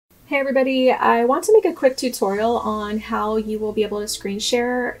Hey everybody, I want to make a quick tutorial on how you will be able to screen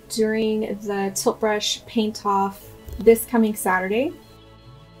share during the Tilt Brush Paint Off this coming Saturday.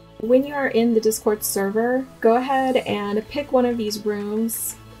 When you are in the Discord server, go ahead and pick one of these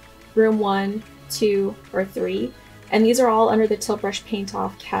rooms, room 1, 2, or 3, and these are all under the Tilt Brush Paint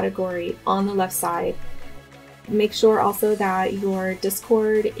Off category on the left side. Make sure also that your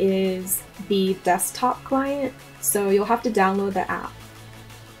Discord is the desktop client, so you'll have to download the app.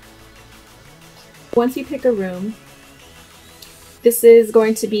 Once you pick a room, this is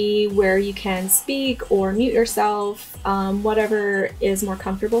going to be where you can speak or mute yourself, whatever is more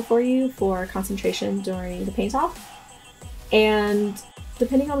comfortable for you for concentration during the paint off. And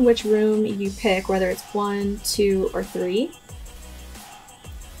depending on which room you pick, whether it's 1, 2, or 3,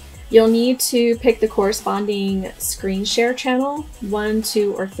 you'll need to pick the corresponding screen share channel, 1,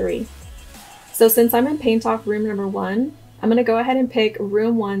 2, or 3. So since I'm in paint off room number 1, I'm going to go ahead and pick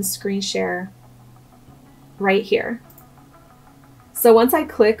room 1 screen share right here. So once I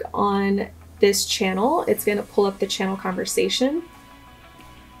click on this channel, it's going to pull up the channel conversation.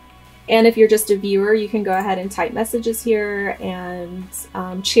 And if you're just a viewer, you can go ahead and type messages here and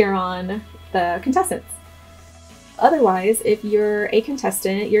cheer on the contestants. Otherwise, if you're a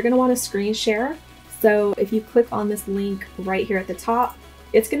contestant, you're going to want to screen share. So if you click on this link right here at the top,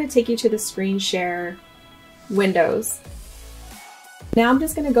 it's going to take you to the screen share windows. Now I'm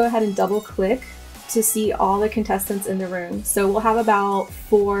just going to go ahead and double click to see all the contestants in the room. So we'll have about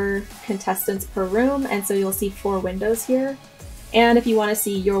 4 contestants per room, and so you'll see 4 windows here. And if you want to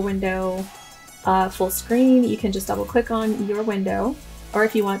see your window full screen, you can just double click on your window. Or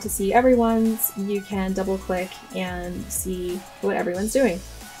if you want to see everyone's, you can double click and see what everyone's doing.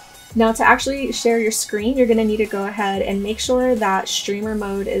 Now to actually share your screen, you're going to need to go ahead and make sure that streamer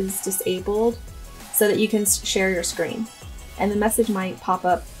mode is disabled so that you can share your screen. And the message might pop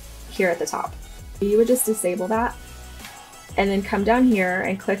up here at the top. You would just disable that and then come down here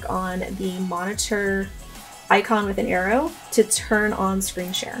and click on the monitor icon with an arrow to turn on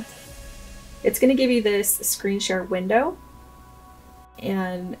screen share. It's going to give you this screen share window,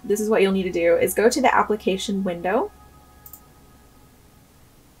 and this is what you'll need to do is go to the application window,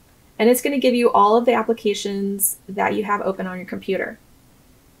 and it's going to give you all of the applications that you have open on your computer.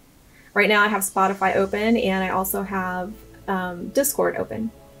 Right now I have Spotify open, and I also have Discord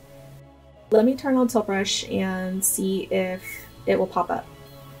open. Let me turn on Tilt Brush and see if it will pop up.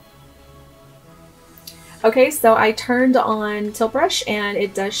 Okay, so I turned on Tilt Brush and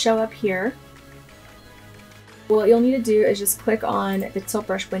it does show up here. What you'll need to do is just click on the Tilt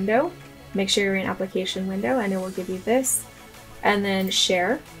Brush window, make sure you're in application window, and it will give you this, and then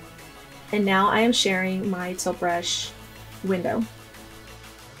share. And now I am sharing my Tilt Brush window.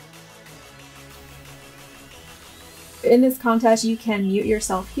 In this contest, you can mute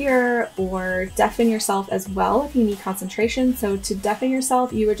yourself here or deafen yourself as well if you need concentration. So to deafen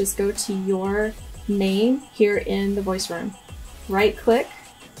yourself, you would just go to your name here in the voice room. Right click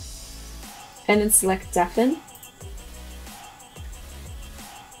and then select deafen.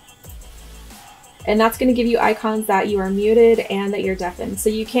 And that's going to give you icons that you are muted and that you're deafened. So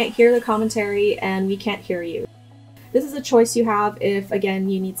you can't hear the commentary and we can't hear you. This is a choice you have if,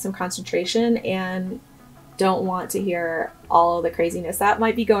 again, you need some concentration and don't want to hear all of the craziness that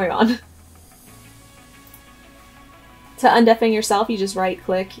might be going on. To undeafen yourself, you just right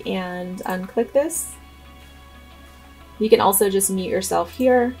click and unclick this. You can also just mute yourself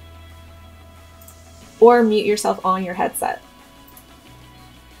here or mute yourself on your headset.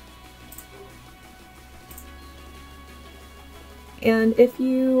 And if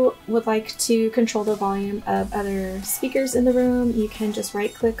you would like to control the volume of other speakers in the room, you can just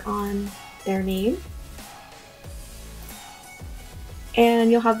right click on their name.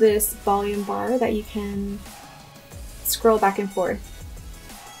 And you'll have this volume bar that you can scroll back and forth.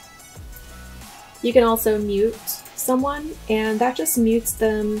 You can also mute someone, and that just mutes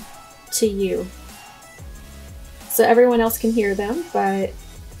them to you. So everyone else can hear them, but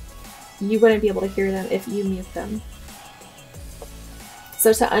you wouldn't be able to hear them if you mute them.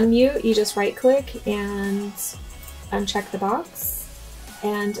 So to unmute, you just right click and uncheck the box.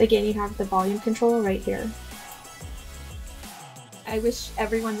 And again, you have the volume control right here. I wish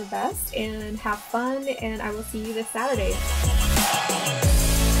everyone the best and have fun, and I will see you this Saturday.